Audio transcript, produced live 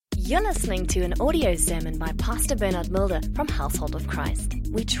You're listening to an audio sermon by Pastor Bernard Mulder from Household of Christ.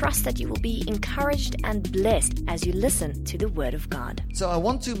 We trust that you will be encouraged and blessed as you listen to the Word of God. So I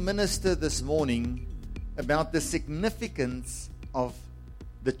want to minister this morning about the significance of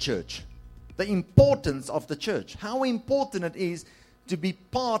the church, the importance of the church, how important it is to be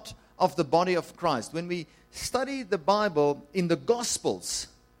part of the body of Christ. When we study the Bible in the Gospels,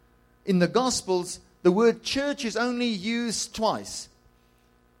 the word church is only used twice.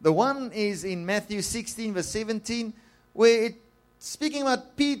 The one is in Matthew 16 verse 17, where it's speaking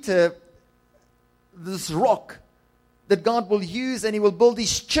about Peter, this rock that God will use and He will build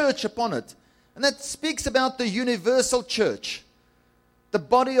His church upon it. And that speaks about the universal church, the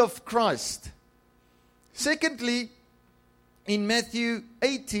body of Christ. Secondly, in Matthew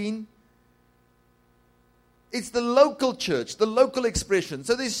 18, it's the local church, the local expression.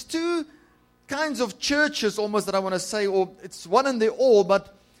 So there's two kinds of churches almost that I want to say, or it's one and they're all,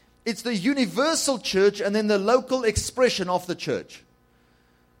 but it's the universal church and then the local expression of the church.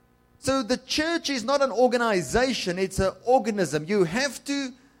 So the church is not an organization, it's an organism. You have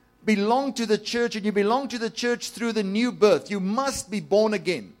to belong to the church, and you belong to the church through the new birth. You must be born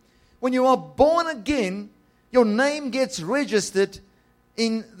again. When you are born again, your name gets registered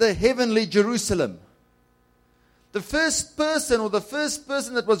in the heavenly Jerusalem. The first person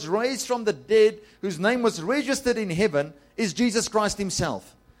that was raised from the dead, whose name was registered in heaven, is Jesus Christ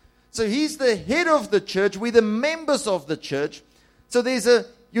Himself. So He's the head of the church. We're the members of the church. So there's a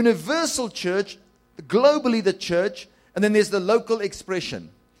universal church, globally the church, and then there's the local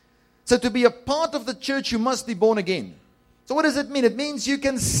expression. So to be a part of the church, you must be born again. So what does it mean? It means you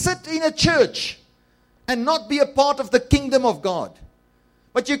can sit in a church and not be a part of the kingdom of God.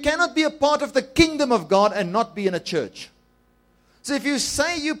 But you cannot be a part of the kingdom of God and not be in a church. So if you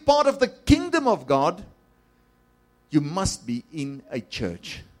say you're part of the kingdom of God, you must be in a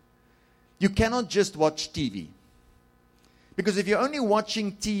church. You cannot just watch TV. Because if you're only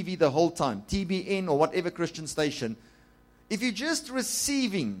watching TV the whole time, TBN or whatever Christian station, if you're just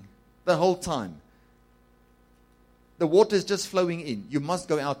receiving the whole time, the water is just flowing in. You must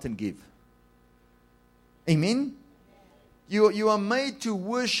go out and give. Amen? You are made to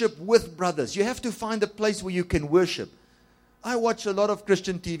worship with brothers. You have to find a place where you can worship. I watch a lot of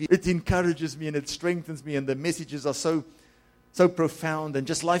Christian TV. It encourages me and it strengthens me, and the messages are so profound and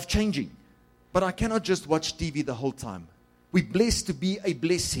just life-changing. But I cannot just watch TV the whole time. We're blessed to be a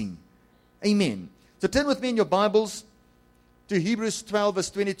blessing. Amen. So turn with me in your Bibles to Hebrews 12 verse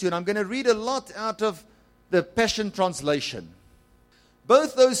 22. And I'm going to read a lot out of the Passion Translation.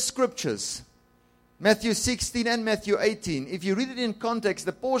 Both those scriptures, Matthew 16 and Matthew 18, if you read it in context,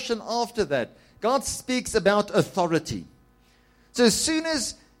 the portion after that, God speaks about authority. So as soon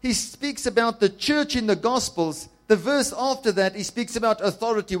as He speaks about the church in the Gospels, the verse after that, He speaks about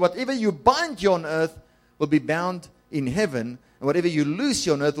authority. Whatever you bind here on earth will be bound in heaven, and whatever you loose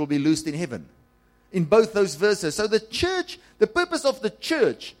here on earth will be loosed in heaven. In both those verses. So the church, the purpose of the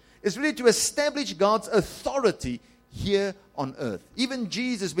church is really to establish God's authority here on earth. Even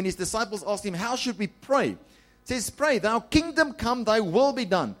Jesus, when His disciples asked Him, how should we pray? Says, pray, Thy kingdom come, Thy will be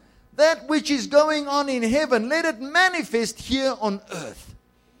done. That which is going on in heaven, let it manifest here on earth.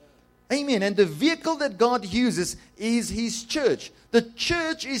 Amen. And the vehicle that God uses is His church. The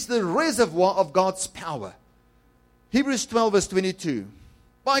church is the reservoir of God's power. Hebrews 12 verse 22.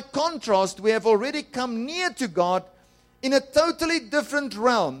 By contrast, we have already come near to God in a totally different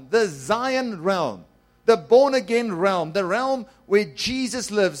realm, the Zion realm, the born-again realm, the realm where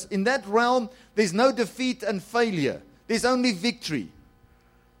Jesus lives. In that realm, there's no defeat and failure. There's only victory.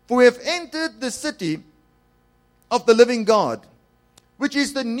 For we have entered the city of the living God, which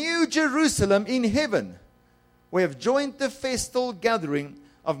is the new Jerusalem in heaven. We have joined the festal gathering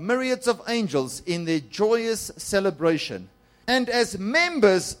of myriads of angels in their joyous celebration. And as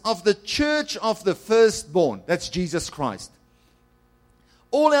members of the church of the firstborn, that's Jesus Christ,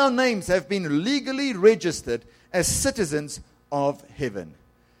 all our names have been legally registered as citizens of heaven.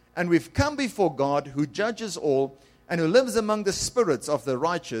 And we've come before God, who judges all and who lives among the spirits of the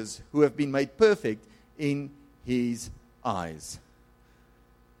righteous who have been made perfect in His eyes.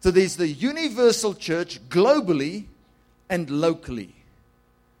 So there's the universal church globally and locally.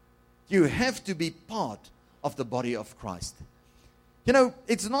 You have to be part of the body of Christ. You know,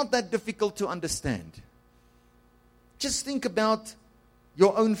 it's not that difficult to understand. Just think about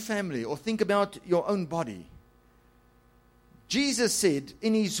your own family or think about your own body. Jesus said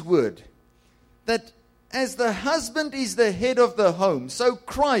in His word that as the husband is the head of the home, so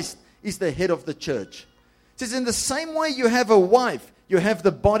Christ is the head of the church. It says in the same way you have a wife, you have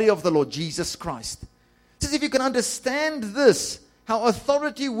the body of the Lord Jesus Christ. It says if you can understand this, how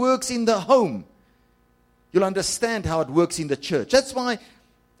authority works in the home, you'll understand how it works in the church. That's why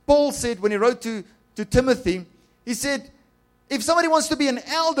Paul said when he wrote to Timothy, he said, if somebody wants to be an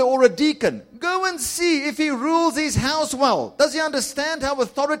elder or a deacon, go and see if he rules his house well. Does he understand how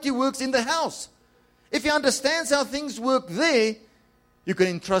authority works in the house? If he understands how things work there, you can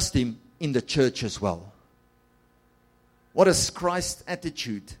entrust him in the church as well. What is Christ's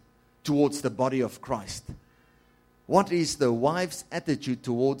attitude towards the body of Christ? What is the wife's attitude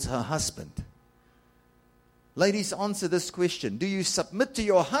towards her husband? Ladies, answer this question. Do you submit to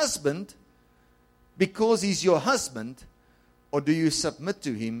your husband because he's your husband, or do you submit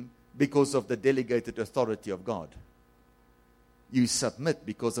to him because of the delegated authority of God? You submit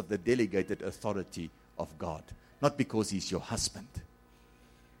because of the delegated authority of God, not because he's your husband.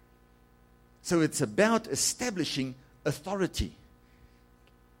 So it's about establishing authority.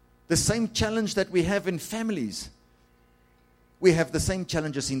 The same challenge that we have in families, we have the same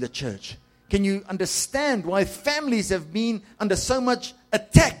challenges in the church. Can you understand why families have been under so much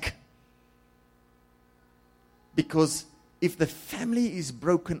attack? Because if the family is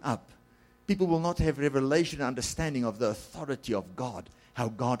broken up, people will not have revelation and understanding of the authority of God, how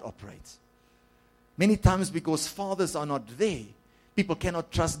God operates. Many times because fathers are not there, people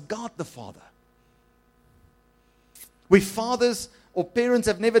cannot trust God the Father. Where fathers or parents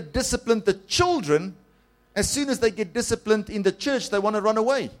have never disciplined the children, as soon as they get disciplined in the church, they want to run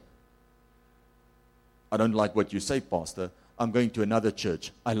away. I don't like what you say, Pastor. I'm going to another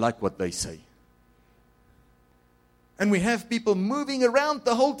church. I like what they say. And we have people moving around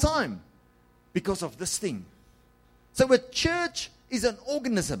the whole time because of this thing. So a church is an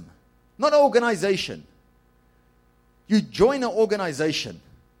organism, not an organization. You join an organization.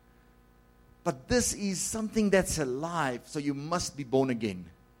 But this is something that's alive, so you must be born again.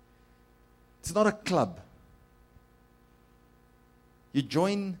 It's not a club. You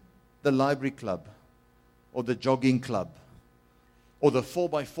join the library club, or the jogging club, or the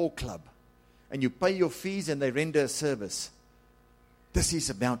 4x4 club, and you pay your fees and they render a service. This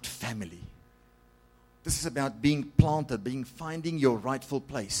is about family. This is about being planted, finding your rightful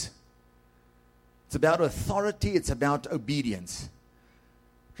place. It's about authority, it's about obedience.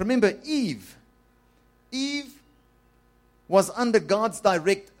 Remember Eve. Eve was under God's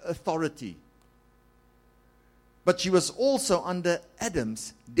direct authority. But she was also under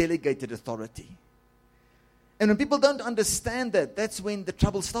Adam's delegated authority. And when people don't understand that, that's when the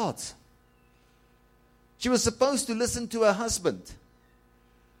trouble starts. She was supposed to listen to her husband.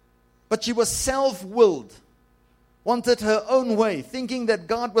 But she was self-willed. Wanted her own way, thinking that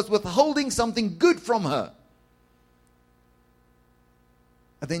God was withholding something good from her.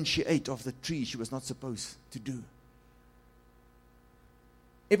 And then she ate of the tree she was not supposed to do.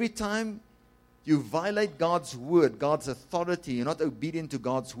 Every time you violate God's word, God's authority, you're not obedient to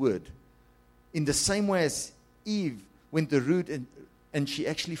God's word. In the same way as Eve went the route and she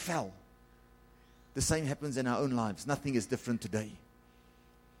actually fell. The same happens in our own lives. Nothing is different today.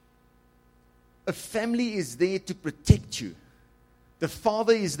 A family is there to protect you. The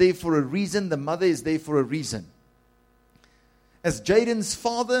father is there for a reason. The mother is there for a reason. As Jaden's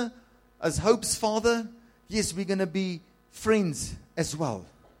father, as Hope's father, yes, we're going to be friends as well.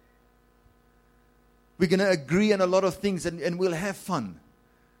 We're going to agree on a lot of things and we'll have fun.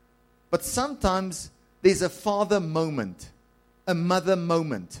 But sometimes there's a father moment, a mother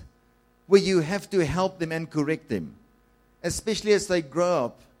moment, where you have to help them and correct them. Especially as they grow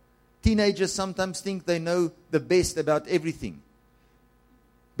up. Teenagers sometimes think they know the best about everything.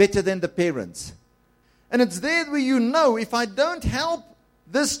 Better than the parents. And it's there where you know, if I don't help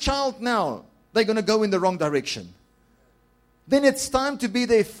this child now, they're going to go in the wrong direction. Then it's time to be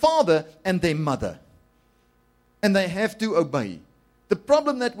their father and their mother. And they have to obey. The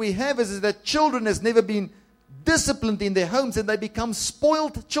problem that we have is that children has never been disciplined in their homes and they become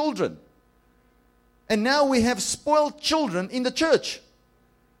spoiled children. And now we have spoiled children in the church.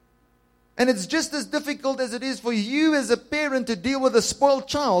 And it's just as difficult as it is for you as a parent to deal with a spoiled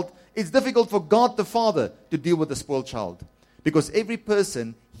child. It's difficult for God the Father to deal with a spoiled child. Because every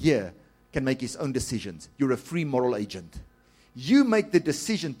person here can make his own decisions. You're a free moral agent. You make the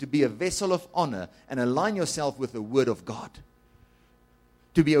decision to be a vessel of honor and align yourself with the Word of God.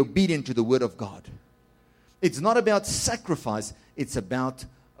 To be obedient to the Word of God. It's not about sacrifice, it's about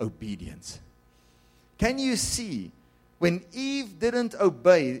obedience. Can you see when Eve didn't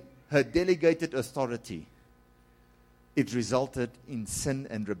obey her delegated authority, it resulted in sin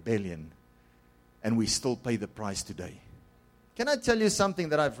and rebellion, and we still pay the price today. Can I tell you something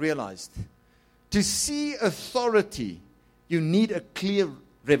that I've realized? To see authority, you need a clear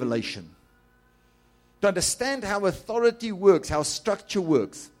revelation. to understand how authority works, how structure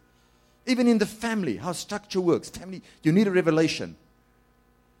works. Even in the family, how structure works. Family, you need a revelation.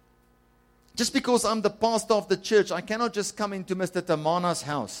 Just because I'm the pastor of the church, I cannot just come into Mr. Tamana's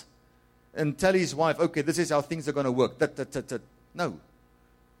house and tell his wife, okay, this is how things are going to work. No.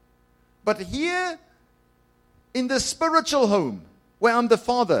 But here, in the spiritual home, where I'm the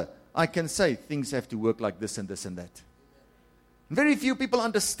father, I can say things have to work like this and this and that. Very few people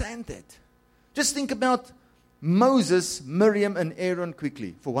understand that. Just think about Moses, Miriam, and Aaron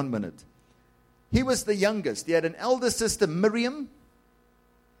quickly for 1 minute. He was the youngest. He had an elder sister, Miriam,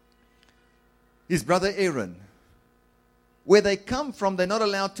 his brother Aaron. Where they come from, they're not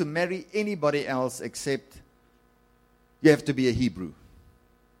allowed to marry anybody else except you have to be a Hebrew.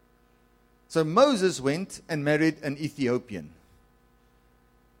 So Moses went and married an Ethiopian.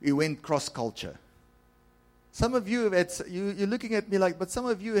 He went cross-culture. Some of you have had, you're looking at me like, but some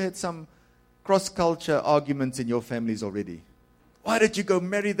of you had some cross-culture arguments in your families already. Why did you go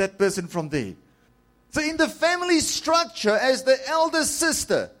marry that person from there? So in the family structure, as the elder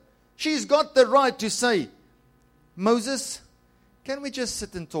sister, she's got the right to say, Moses, can we just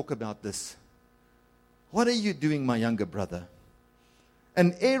sit and talk about this? What are you doing, my younger brother?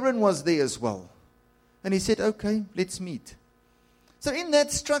 And Aaron was there as well. And he said, okay, let's meet. So in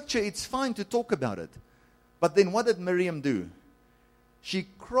that structure, it's fine to talk about it. But then what did Miriam do? She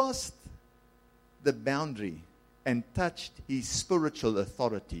crossed the boundary and touched his spiritual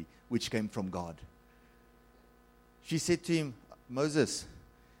authority, which came from God. She said to him, Moses,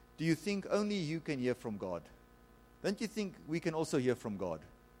 do you think only you can hear from God? Don't you think we can also hear from God?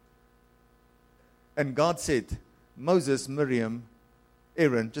 And God said, Moses, Miriam,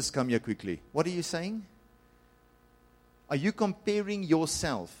 Aaron, just come here quickly. What are you saying? Are you comparing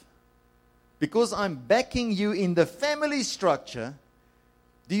yourself? Because I'm backing you in the family structure,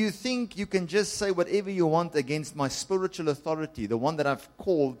 do you think you can just say whatever you want against my spiritual authority, the one that I've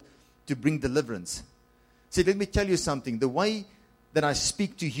called to bring deliverance? See, let me tell you something. The way that I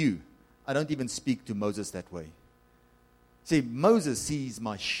speak to you, I don't even speak to Moses that way. See, Moses sees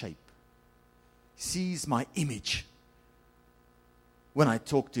my shape, sees my image when I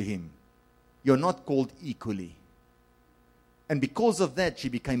talk to him. You're not called equally. And because of that, she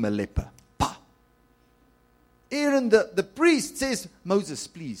became a leper. Bah! Aaron, the priest, says, Moses,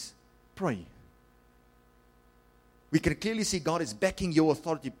 please, pray. We can clearly see God is backing your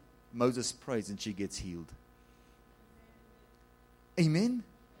authority. Moses prays and she gets healed. Amen?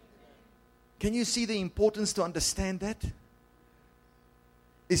 Can you see the importance to understand that?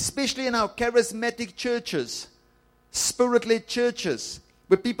 Especially in our charismatic churches, Spirit-led churches,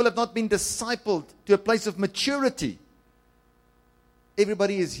 where people have not been discipled to a place of maturity.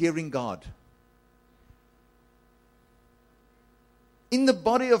 Everybody is hearing God. In the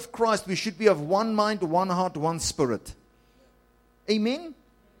body of Christ, we should be of one mind, one heart, one spirit. Amen?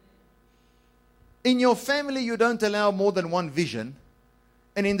 In your family, you don't allow more than one vision.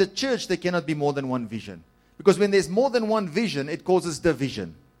 And in the church, there cannot be more than one vision. Because when there's more than one vision, it causes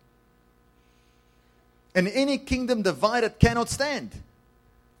division. And any kingdom divided cannot stand.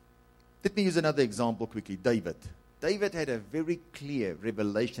 Let me use another example quickly. David. David had a very clear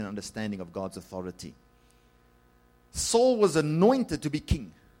revelation and understanding of God's authority. Saul was anointed to be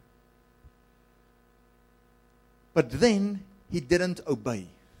king. But then he didn't obey.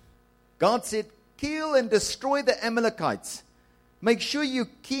 God said, kill and destroy the Amalekites. Make sure you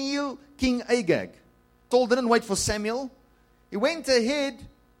kill King Agag. Saul didn't wait for Samuel. He went ahead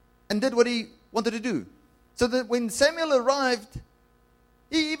and did what he wanted to do. So that when Samuel arrived,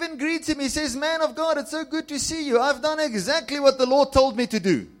 he even greets him. He says, man of God, it's so good to see you. I've done exactly what the Lord told me to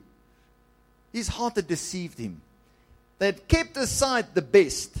do. His heart had deceived him. They had kept aside the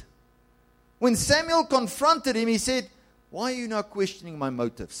best. When Samuel confronted him, he said, why are you now questioning my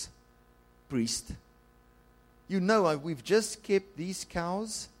motives, priest? You know, we've just kept these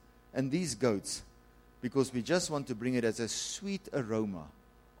cows and these goats because we just want to bring it as a sweet aroma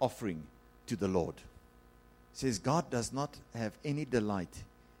offering to the Lord. He says, God does not have any delight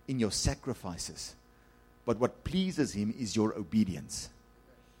in your sacrifices, but what pleases him is your obedience.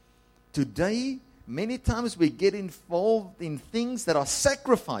 Today, many times we get involved in things that are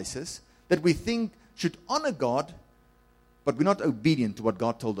sacrifices that we think should honor God, but we're not obedient to what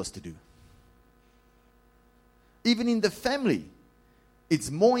God told us to do. Even in the family, it's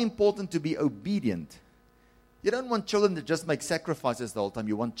more important to be obedient. You don't want children that just make sacrifices the whole time.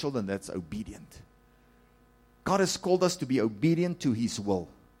 You want children that's obedient. God has called us to be obedient to his will.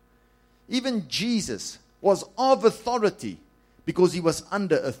 Even Jesus was of authority because he was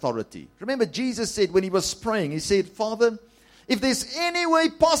under authority. Remember, Jesus said when he was praying, he said, Father, if there's any way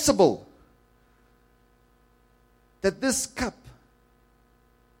possible, that this cup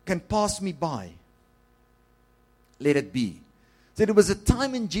can pass me by, let it be. So there was a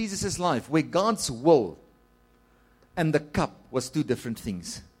time in Jesus' life where God's will and the cup was two different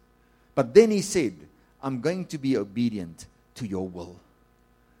things. But then he said, I'm going to be obedient to your will.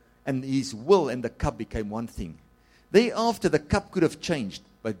 And his will and the cup became one thing. Thereafter, the cup could have changed,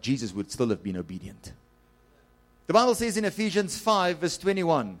 but Jesus would still have been obedient. The Bible says in Ephesians 5, verse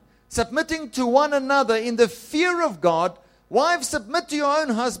 21, submitting to one another in the fear of God, wives, submit to your own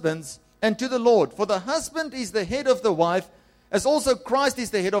husbands and to the Lord. For the husband is the head of the wife, as also Christ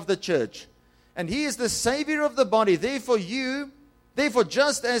is the head of the church. And he is the Savior of the body. Therefore,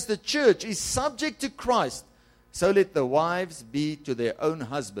 just as the church is subject to Christ, so let the wives be to their own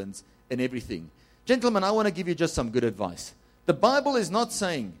husbands in everything. Gentlemen, I want to give you just some good advice. The Bible is not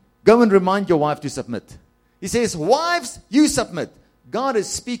saying, go and remind your wife to submit. He says, wives, you submit. God is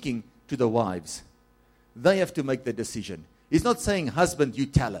speaking to the wives. They have to make the decision. He's not saying, husband, you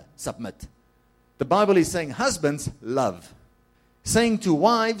tell her, submit. The Bible is saying, husbands, love. Saying to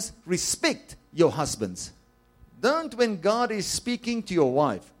wives, respect your husbands. Don't, when God is speaking to your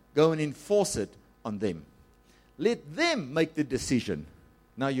wife, go and enforce it on them. Let them make the decision.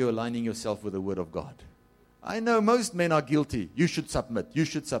 Now you're aligning yourself with the Word of God. I know most men are guilty. You should submit. You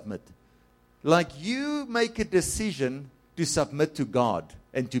should submit. Like you make a decision to submit to God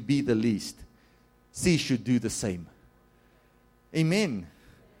and to be the least, she should do the same. Amen.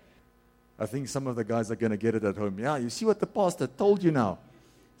 I think some of the guys are going to get it at home. Yeah, you see what the pastor told you now.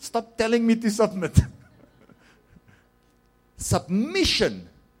 Stop telling me to submit. Submission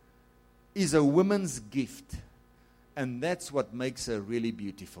is a woman's gift. And that's what makes her really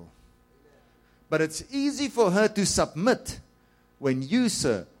beautiful. But it's easy for her to submit when you,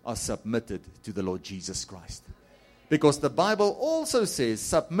 sir, are submitted to the Lord Jesus Christ. Because the Bible also says,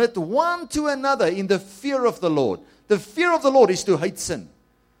 submit one to another in the fear of the Lord. The fear of the Lord is to hate sin.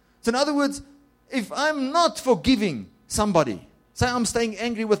 So in other words, if I'm not forgiving somebody, say I'm staying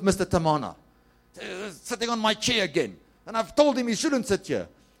angry with Mr. Tamana, sitting on my chair again, and I've told him he shouldn't sit here.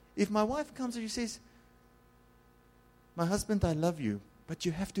 If my wife comes and she says, my husband, I love you, but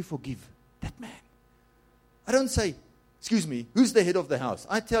you have to forgive that man. I don't say, excuse me, who's the head of the house?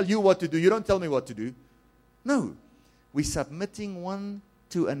 I tell you what to do. You don't tell me what to do. No. We're submitting one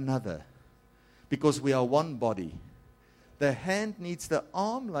to another because we are one body. The hand needs the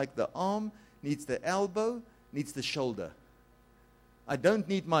arm like the arm needs the elbow, needs the shoulder. I don't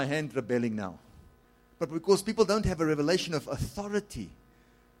need my hand rebelling now. But because people don't have a revelation of authority,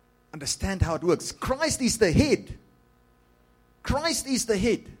 understand how it works. Christ is the head. Christ is the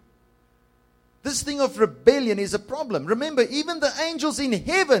head. This thing of rebellion is a problem. Remember, even the angels in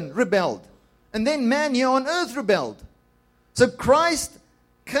heaven rebelled. And then man here on earth rebelled. So Christ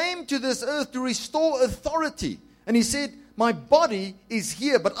came to this earth to restore authority. And he said, my body is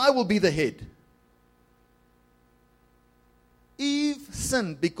here, but I will be the head. Eve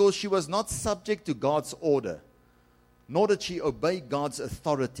sinned because she was not subject to God's order. Nor did she obey God's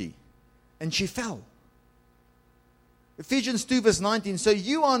authority. And she fell. Ephesians 2 verse 19, so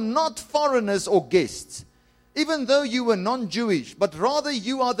you are not foreigners or guests, even though you were non-Jewish, but rather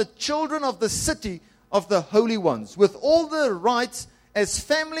you are the children of the city of the holy ones, with all the rights as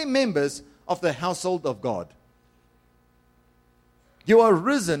family members of the household of God. You are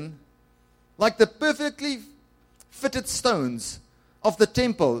risen like the perfectly fitted stones of the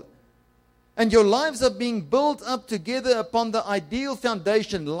temple, and your lives are being built up together upon the ideal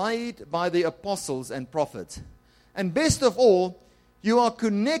foundation laid by the apostles and prophets. And best of all, you are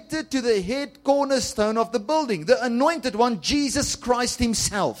connected to the head cornerstone of the building, the anointed one, Jesus Christ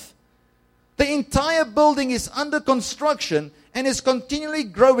himself. The entire building is under construction and is continually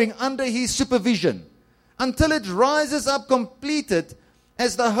growing under his supervision until it rises up completed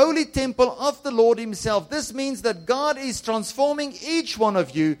as the holy temple of the Lord himself. This means that God is transforming each one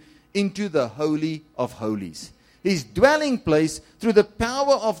of you into the Holy of Holies, his dwelling place through the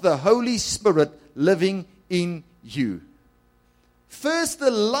power of the Holy Spirit living in you. First, the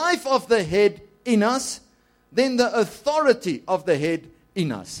life of the head in us, then the authority of the head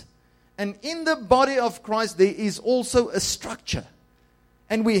in us. And in the body of Christ, there is also a structure.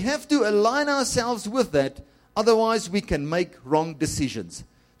 And we have to align ourselves with that, otherwise we can make wrong decisions.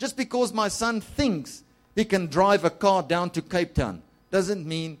 Just because my son thinks he can drive a car down to Cape Town, doesn't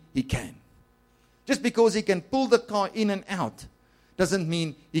mean he can. Just because he can pull the car in and out, doesn't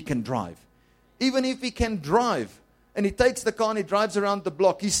mean he can drive. Even if he can drive, and he takes the car and he drives around the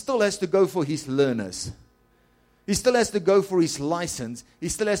block, he still has to go for his learners. He still has to go for his license. He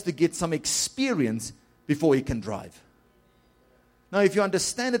still has to get some experience before he can drive. Now, if you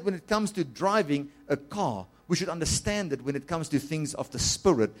understand it, when it comes to driving a car, we should understand it when it comes to things of the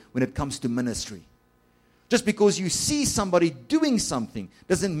Spirit, when it comes to ministry. Just because you see somebody doing something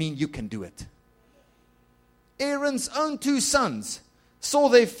doesn't mean you can do it. Aaron's own 2 sons saw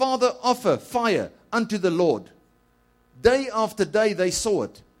their father offer fire unto the Lord. Day after day they saw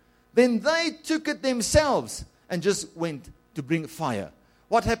it. Then they took it themselves and just went to bring fire.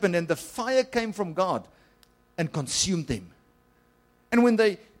 What happened? And the fire came from God and consumed them. And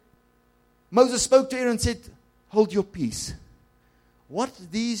when Moses spoke to Aaron and said, hold your peace. What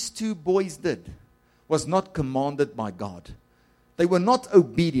these 2 boys did was not commanded by God. They were not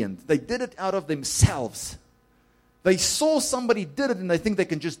obedient. They did it out of themselves. They saw somebody did it and they think they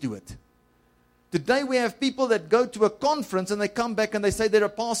can just do it. Today we have people that go to a conference and they come back and they say they're a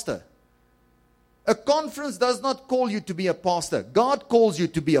pastor. A conference does not call you to be a pastor. God calls you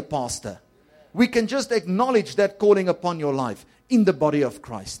to be a pastor. We can just acknowledge that calling upon your life in the body of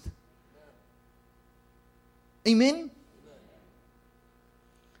Christ. Amen?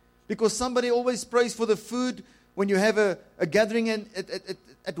 Because somebody always prays for the food when you have a gathering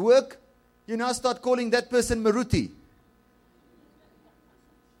at work. You now start calling that person Maruti.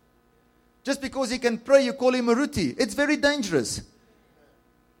 Just because he can pray, you call him Maruti. It's very dangerous.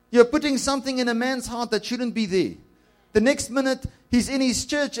 You're putting something in a man's heart that shouldn't be there. The next minute, he's in his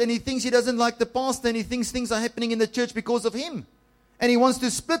church and he thinks he doesn't like the pastor and he thinks things are happening in the church because of him. And he wants to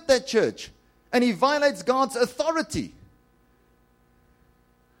split that church. And he violates God's authority.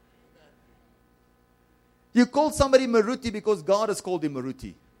 You call somebody Maruti because God has called him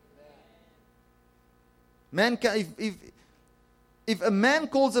Maruti. Man can, if a man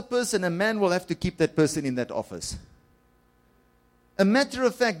calls a person, a man will have to keep that person in that office. A matter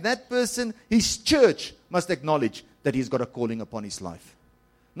of fact, that person, his church must acknowledge that he's got a calling upon his life.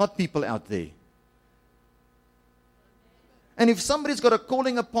 Not people out there. And if somebody's got a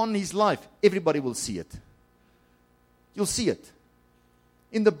calling upon his life, everybody will see it. You'll see it.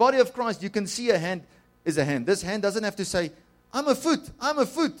 In the body of Christ, you can see a hand is a hand. This hand doesn't have to say, I'm a foot, I'm a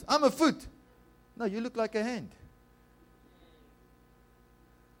foot, I'm a foot. No, you look like a hand.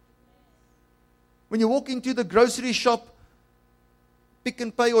 When you walk into the grocery shop, Pick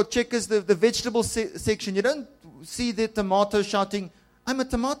and Pay or Checkers, the vegetable section, you don't see the tomato shouting, I'm a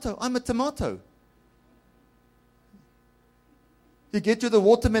tomato, I'm a tomato. You get to the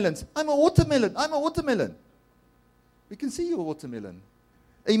watermelons, I'm a watermelon, I'm a watermelon. We can see your watermelon.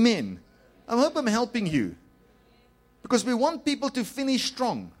 Amen. I hope I'm helping you. Because we want people to finish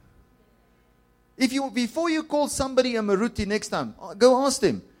strong. Before you call somebody a Maruti next time, go ask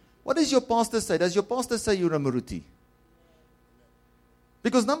them, what does your pastor say? Does your pastor say you're a Maruti?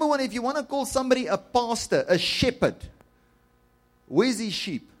 Because number one, if you want to call somebody a pastor, a shepherd, where's his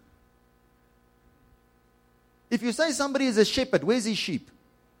sheep? If you say somebody is a shepherd, where's his sheep?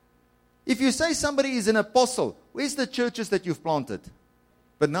 If you say somebody is an apostle, where's the churches that you've planted?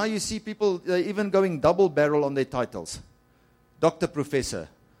 But now you see people even going double barrel on their titles. Doctor, professor,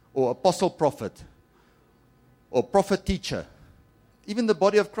 or apostle, prophet, or prophet, teacher. Even the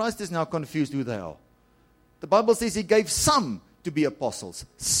body of Christ is now confused who they are. The Bible says he gave some to be apostles,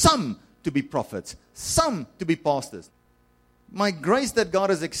 some to be prophets, some to be pastors. My grace that God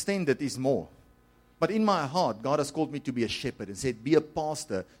has extended is more. But in my heart, God has called me to be a shepherd and said, be a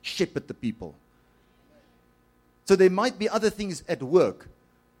pastor, shepherd the people. So there might be other things at work,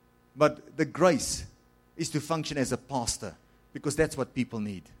 but the grace is to function as a pastor because that's what people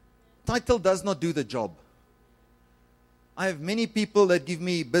need. Title does not do the job. I have many people that give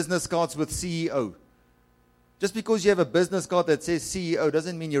me business cards with CEO. Just because you have a business card that says CEO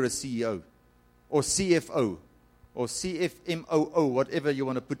doesn't mean you're a CEO or CFO or CFMOO, whatever you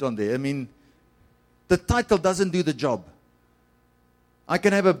want to put on there. I mean, the title doesn't do the job. I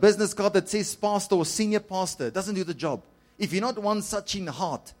can have a business card that says pastor or senior pastor. It doesn't do the job. If you're not one such in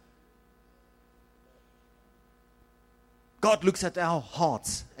heart, God looks at our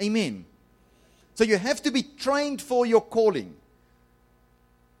hearts. Amen. So you have to be trained for your calling.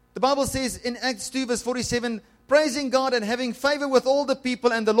 The Bible says in Acts 2 verse 47, praising God and having favor with all the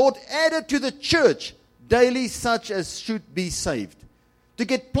people, and the Lord added to the church daily such as should be saved. To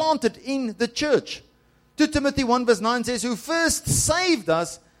get planted in the church. 2 Timothy 1 verse 9 says, who first saved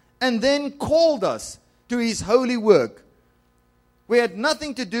us and then called us to his holy work. We had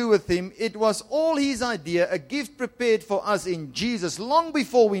nothing to do with him. It was all his idea, a gift prepared for us in Jesus long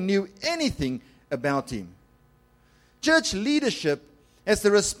before we knew anything about him. Church leadership has the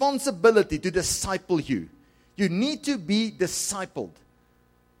responsibility to disciple you. You need to be discipled.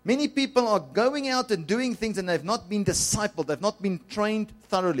 Many people are going out and doing things and they've not been discipled. They've not been trained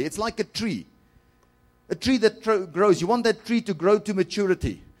thoroughly. It's like a tree. A tree that grows. You want that tree to grow to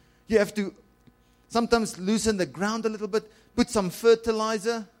maturity. You have to Sometimes loosen the ground a little bit. Put some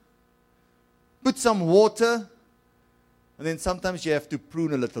fertilizer. Put some water. And then sometimes you have to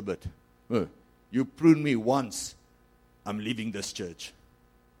prune a little bit. Oh, you prune me once, I'm leaving this church.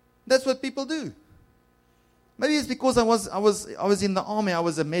 That's what people do. Maybe it's because I was in the army, I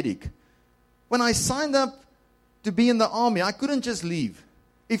was a medic. When I signed up to be in the army, I couldn't just leave.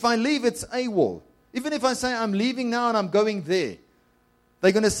 If I leave, it's AWOL. Even if I say I'm leaving now and I'm going there,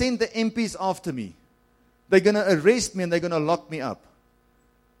 they're going to send the MPs after me. They're going to arrest me and they're going to lock me up.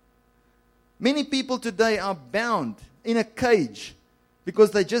 Many people today are bound in a cage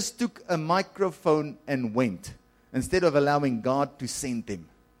because they just took a microphone and went, instead of allowing God to send them.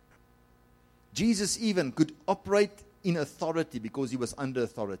 Jesus even could operate in authority because he was under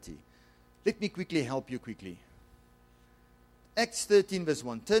authority. Let me quickly help you quickly. Acts 13 verse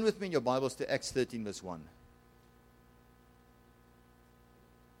 1. Turn with me in your Bibles to Acts 13 verse 1.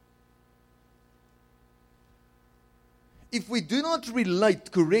 If we do not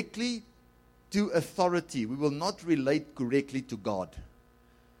relate correctly to authority, we will not relate correctly to God.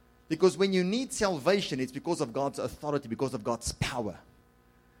 Because when you need salvation, it's because of God's authority, because of God's power.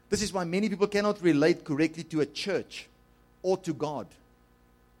 This is why many people cannot relate correctly to a church or to God,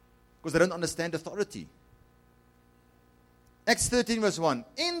 because they don't understand authority. Acts 13 verse 1.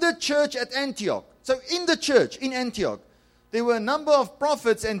 In the church at Antioch. So in the church in Antioch, there were a number of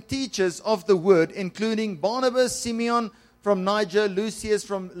prophets and teachers of the word, including Barnabas, Simeon from Niger, Lucius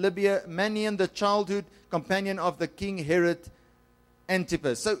from Libya, Manaen, the childhood companion of the king Herod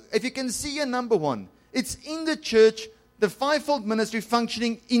Antipas. So if you can see here, number one, it's in the church, the fivefold ministry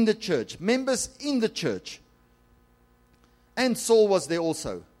functioning in the church, members in the church. And Saul was there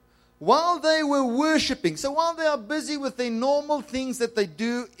also. While they were worshiping, so while they are busy with their normal things that they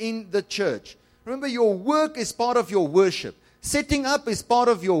do in the church. Remember, your work is part of your worship. Setting up is part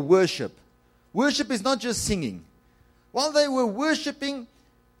of your worship. Worship is not just singing. While they were worshiping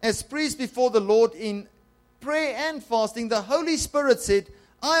as priests before the Lord in prayer and fasting, the Holy Spirit said,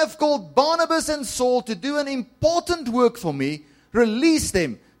 I have called Barnabas and Saul to do an important work for me. Release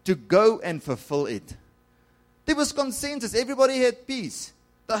them to go and fulfill it. There was consensus. Everybody had peace.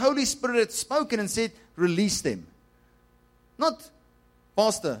 The Holy Spirit had spoken and said, release them. Not,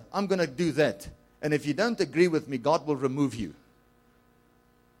 Pastor, I'm going to do that. And if you don't agree with me, God will remove you.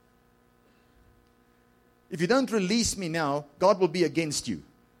 If you don't release me now, God will be against you.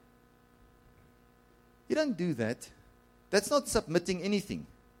 You don't do that. That's not submitting anything.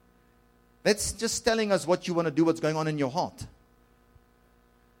 That's just telling us what you want to do, what's going on in your heart.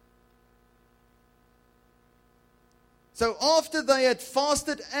 So after they had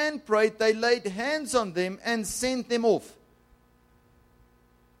fasted and prayed, they laid hands on them and sent them off.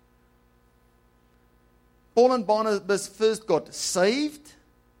 Paul and Barnabas first got saved,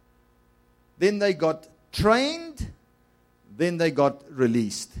 then they got trained, then they got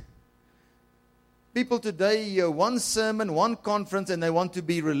released. People today hear one sermon, one conference, and they want to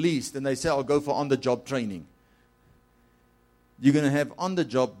be released. And they say, I'll go for on-the-job training. You're going to have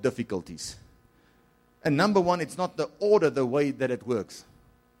on-the-job difficulties. And number one, it's not the order, the way that it works.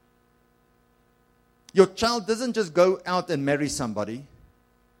 Your child doesn't just go out and marry somebody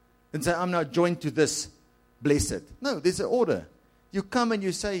and say, I'm now joined to this, blessed. No, there's an order. You come and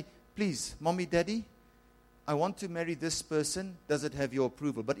you say, please, mommy, daddy, I want to marry this person. Does it have your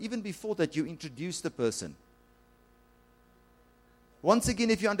approval? But even before that, you introduce the person. Once again,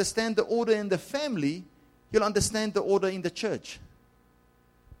 if you understand the order in the family, you'll understand the order in the church.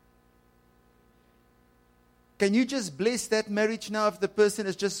 Can you just bless that marriage now if the person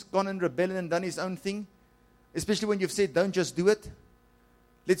has just gone in rebellion and done his own thing? Especially when you've said, don't just do it.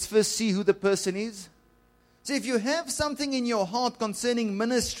 Let's first see who the person is. So if you have something in your heart concerning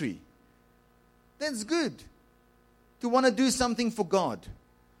ministry, that's good. To want to do something for God.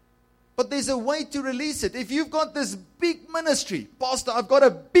 But there's a way to release it. If you've got this big ministry, Pastor, I've got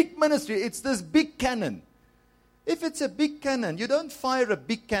a big ministry. It's this big cannon. If it's a big cannon, you don't fire a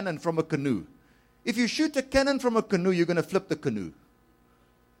big cannon from a canoe. If you shoot a cannon from a canoe, you're going to flip the canoe.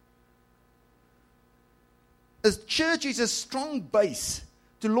 A church is a strong base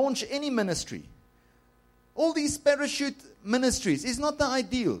to launch any ministry. All these parachute ministries is not the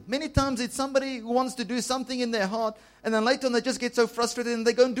ideal. Many times it's somebody who wants to do something in their heart, and then later on they just get so frustrated and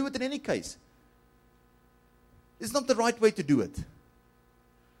they go and do it in any case. It's not the right way to do it.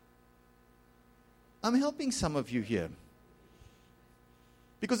 I'm helping some of you here.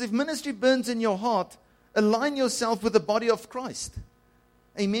 Because if ministry burns in your heart, align yourself with the body of Christ.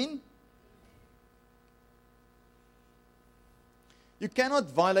 Amen? You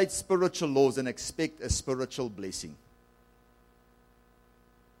cannot violate spiritual laws and expect a spiritual blessing.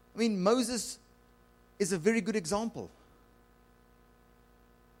 I mean, Moses is a very good example.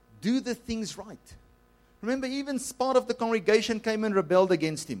 Do the things right. Remember, even part of the congregation came and rebelled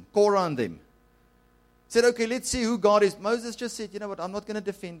against him, Korah and them. Said, okay, let's see who God is. Moses just said, you know what, I'm not going to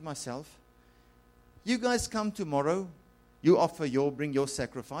defend myself. You guys come tomorrow, you bring your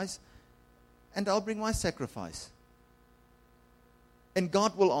sacrifice, and I'll bring my sacrifice. And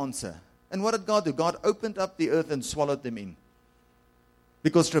God will answer. And what did God do? God opened up the earth and swallowed them in.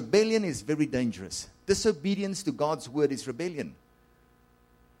 Because rebellion is very dangerous. Disobedience to God's word is rebellion.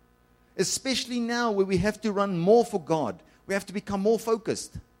 Especially now where we have to run more for God. We have to become more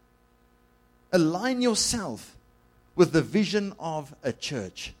focused. Align yourself with the vision of a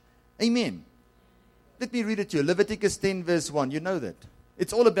church. Amen. Let me read it to you. Leviticus 10 verse 1. You know that.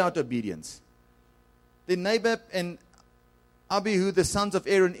 It's all about obedience. Then Nadab and Abihu, the sons of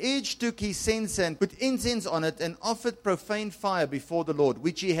Aaron, each took his censer and put incense on it and offered profane fire before the Lord,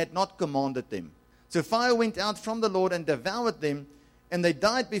 which he had not commanded them. So fire went out from the Lord and devoured them, and they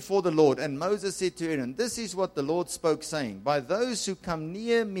died before the Lord. And Moses said to Aaron, this is what the Lord spoke, saying, by those who come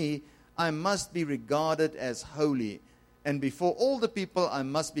near me, I must be regarded as holy, and before all the people I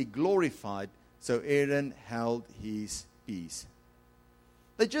must be glorified. So Aaron held his peace.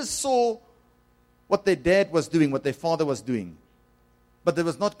 They just saw what their dad was doing, what their father was doing. But it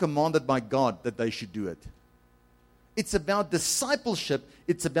was not commanded by God that they should do it. It's about discipleship.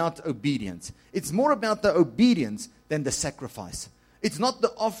 It's about obedience. It's more about the obedience than the sacrifice. It's not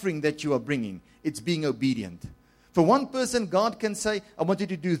the offering that you are bringing. It's being obedient. For one person, God can say, I want you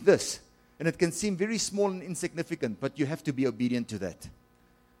to do this. And it can seem very small and insignificant, but you have to be obedient to that.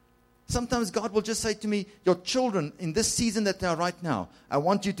 Sometimes God will just say to me, your children, in this season that they are right now, I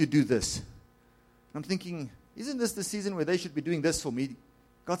want you to do this. I'm thinking, isn't this the season where they should be doing this for me?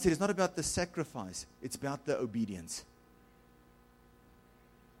 God said, it's not about the sacrifice. It's about the obedience.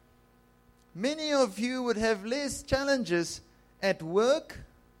 Many of you would have less challenges at work,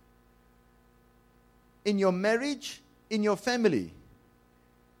 in your marriage, in your family,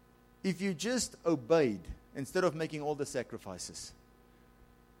 if you just obeyed instead of making all the sacrifices.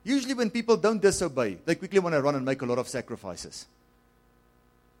 Usually when people don't disobey, they quickly want to run and make a lot of sacrifices.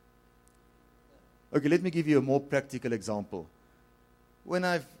 Okay, let me give you a more practical example. When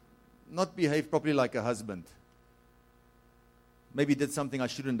I've not behaved properly like a husband, maybe did something I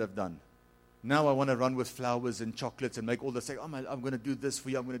shouldn't have done. Now I want to run with flowers and chocolates and make all the I'm going to do this for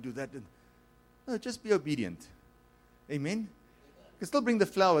you, I'm going to do that. No, just be obedient. Amen? You can still bring the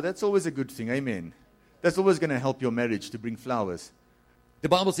flower. That's always a good thing. Amen. That's always going to help your marriage to bring flowers. The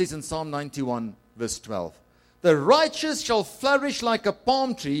Bible says in Psalm 91, verse 12, the righteous shall flourish like a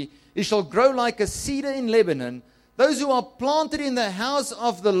palm tree. He shall grow like a cedar in Lebanon. Those who are planted in the house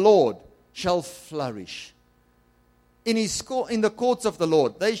of the Lord shall flourish. In the courts of the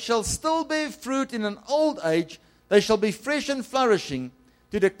Lord. They shall still bear fruit in an old age. They shall be fresh and flourishing,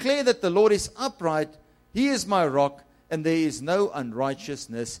 to declare that the Lord is upright. He is my rock, and there is no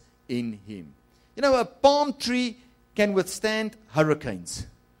unrighteousness in him. You know, a palm tree can withstand hurricanes,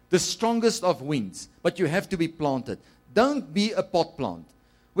 the strongest of winds, but you have to be planted. Don't be a pot plant.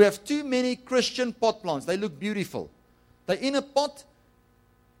 We have too many Christian pot plants. They look beautiful. They're in a pot,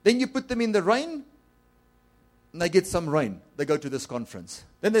 then you put them in the rain, and they get some rain. They go to this conference.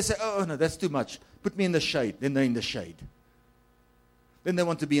 Then they say, oh no, that's too much. Put me in the shade. Then they're in the shade. Then they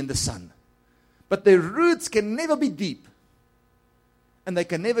want to be in the sun. But their roots can never be deep. And they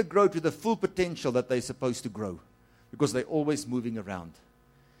can never grow to the full potential that they're supposed to grow. Because they're always moving around.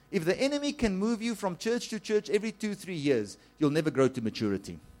 If the enemy can move you from church to church every 2-3 years, you'll never grow to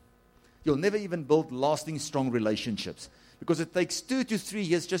maturity. You'll never even build lasting, strong relationships. Because it takes 2 to 3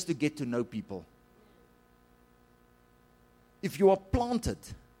 years just to get to know people. If you are planted,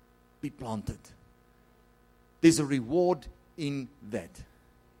 be planted. There's a reward in that.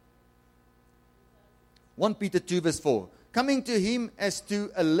 1 Peter 2 verse 4. Coming to him as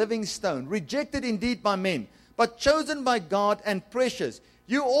to a living stone, rejected indeed by men, but chosen by God and precious.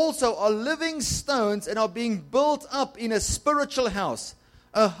 You also are living stones and are being built up in a spiritual house,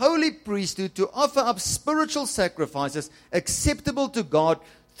 a holy priesthood, to offer up spiritual sacrifices acceptable to God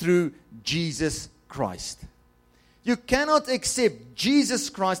through Jesus Christ. You cannot accept Jesus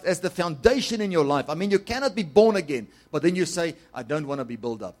Christ as the foundation in your life. I mean, you cannot be born again, but then you say, I don't want to be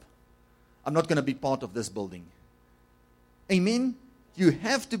built up. I'm not going to be part of this building. Amen? You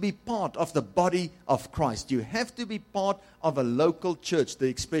have to be part of the body of Christ. You have to be part of a local church, the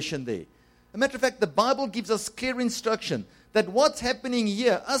expression there. As a matter of fact, the Bible gives us clear instruction that what's happening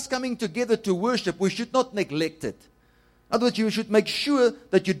here, us coming together to worship, we should not neglect it. In other words, you should make sure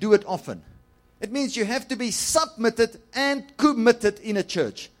that you do it often. It means you have to be submitted and committed in a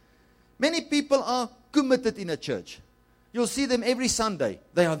church. Many people are committed in a church. You'll see them every Sunday.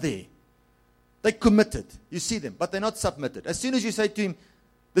 They are there. They're committed. You see them, but they're not submitted. As soon as you say to him,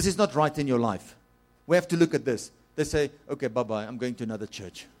 this is not right in your life, we have to look at this. They say, okay, bye-bye, I'm going to another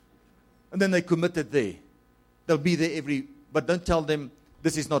church. And then they're committed there. They'll be there but don't tell them,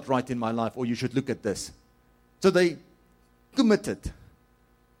 this is not right in my life, or you should look at this. So they committed,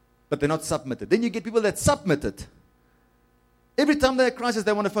 but they're not submitted. Then you get people that submitted. Every time they're in crisis,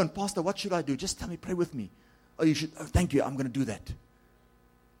 they want to phone, Pastor, what should I do? Just tell me, pray with me. Oh, thank you, I'm going to do that.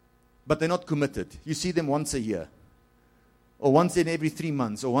 But they're not committed. You see them once a year, or once in every 3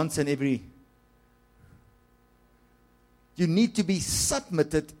 months, or once in every... You need to be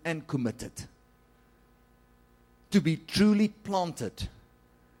submitted and committed to be truly planted.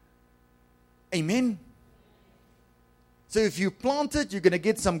 Amen? So if you plant it, you're going to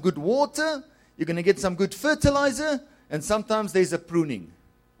get some good water, you're going to get some good fertilizer, and sometimes there's a pruning.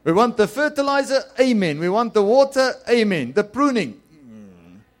 We want the fertilizer, amen. We want the water, amen. The pruning.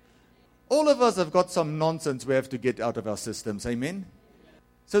 All of us have got some nonsense we have to get out of our systems, amen?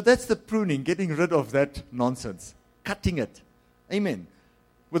 So that's the pruning, getting rid of that nonsense. Cutting it. Amen.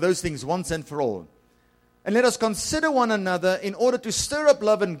 With those things once and for all. And let us consider one another in order to stir up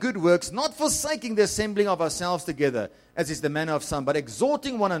love and good works, not forsaking the assembling of ourselves together, as is the manner of some, but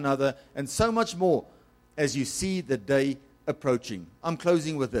exhorting one another, and so much more, as you see the day approaching. I'm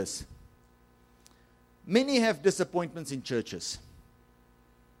closing with this. Many have disappointments in churches.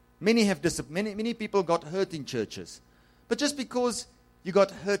 Many people got hurt in churches. But just because you got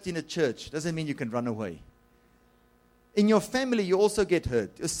hurt in a church doesn't mean you can run away. In your family, you also get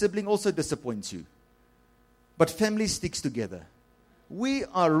hurt. A sibling also disappoints you. But family sticks together. We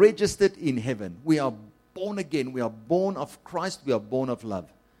are registered in heaven. We are born again. We are born of Christ. We are born of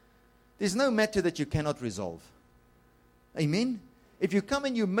love. There's no matter that you cannot resolve. Amen? If you come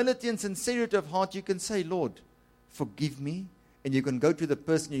in humility and sincerity of heart, you can say, Lord, forgive me. And you can go to the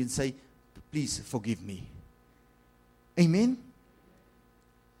person and say, please forgive me. Amen?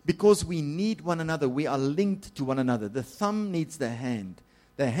 Because we need one another. We are linked to one another. The thumb needs the hand.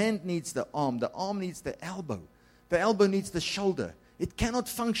 The hand needs the arm. The arm needs the elbow. The elbow needs the shoulder. It cannot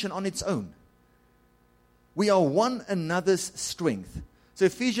function on its own. We are one another's strength. So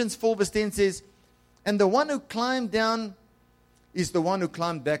Ephesians 4 verse 10 says, and the one who climbed down is the one who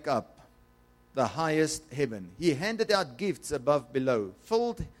climbed back up, the highest heaven. He handed out gifts above below,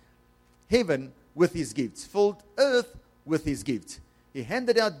 filled heaven with his gifts, filled earth with his gifts. He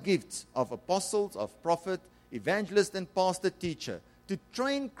handed out gifts of apostles, of prophet, evangelist, and pastor teacher to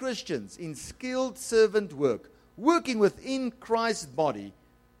train Christians in skilled servant work, working within Christ's body,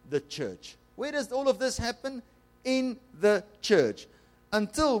 the church. Where does all of this happen? In the church.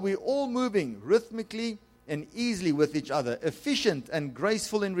 Until we're all moving rhythmically and easily with each other, efficient and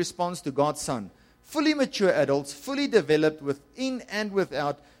graceful in response to God's Son, fully mature adults, fully developed within and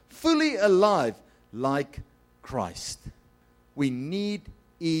without, fully alive like Christ. We need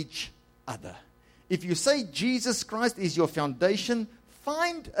each other. If you say Jesus Christ is your foundation,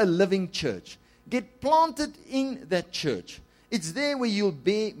 find a living church. Get planted in that church. It's there where you'll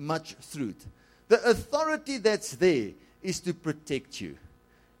bear much fruit. The authority that's there is to protect you,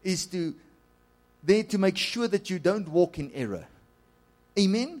 is there to make sure that you don't walk in error.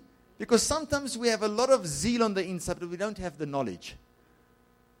 Amen? Because sometimes we have a lot of zeal on the inside, but we don't have the knowledge.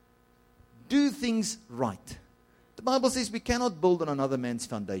 Do things right. The Bible says we cannot build on another man's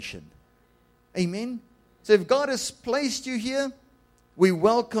foundation. Amen? So if God has placed you here, we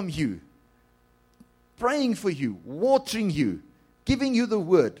welcome you. Praying for you, watering you, giving you the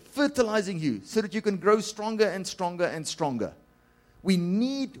word, fertilizing you, so that you can grow stronger and stronger and stronger. We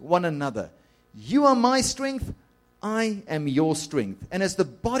need one another. You are my strength, I am your strength. And as the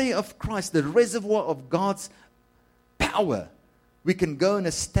body of Christ, the reservoir of God's power, we can go and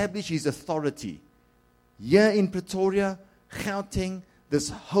establish His authority. Here in Pretoria, Gauteng, this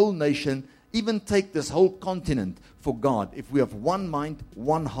whole nation, even take this whole continent for God, if we have one mind,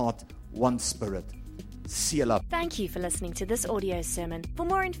 one heart, one spirit. Seal up. Thank you for listening to this audio sermon. For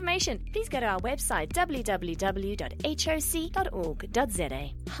more information, please go to our website www.hoc.org.za.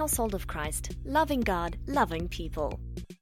 Household of Christ, loving God, loving people.